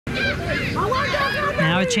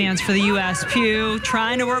Now a chance for the U.S. Pugh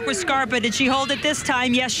trying to work with Scarpa. Did she hold it this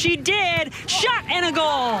time? Yes, she did. Shot and a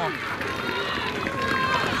goal.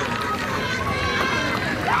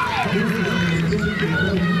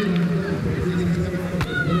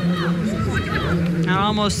 It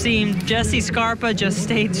almost seemed Jessie Scarpa just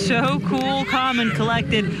stayed so cool, calm, and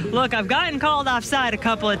collected. Look, I've gotten called offside a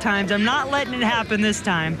couple of times. I'm not letting it happen this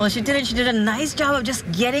time. Well, she did a nice job of just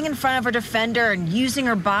getting in front of her defender and using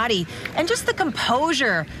her body and just the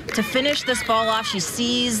composure to finish this ball off. She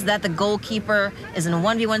sees that the goalkeeper is in a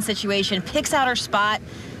 1v1 situation, picks out her spot,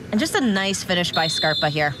 and just a nice finish by Scarpa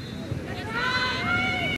here.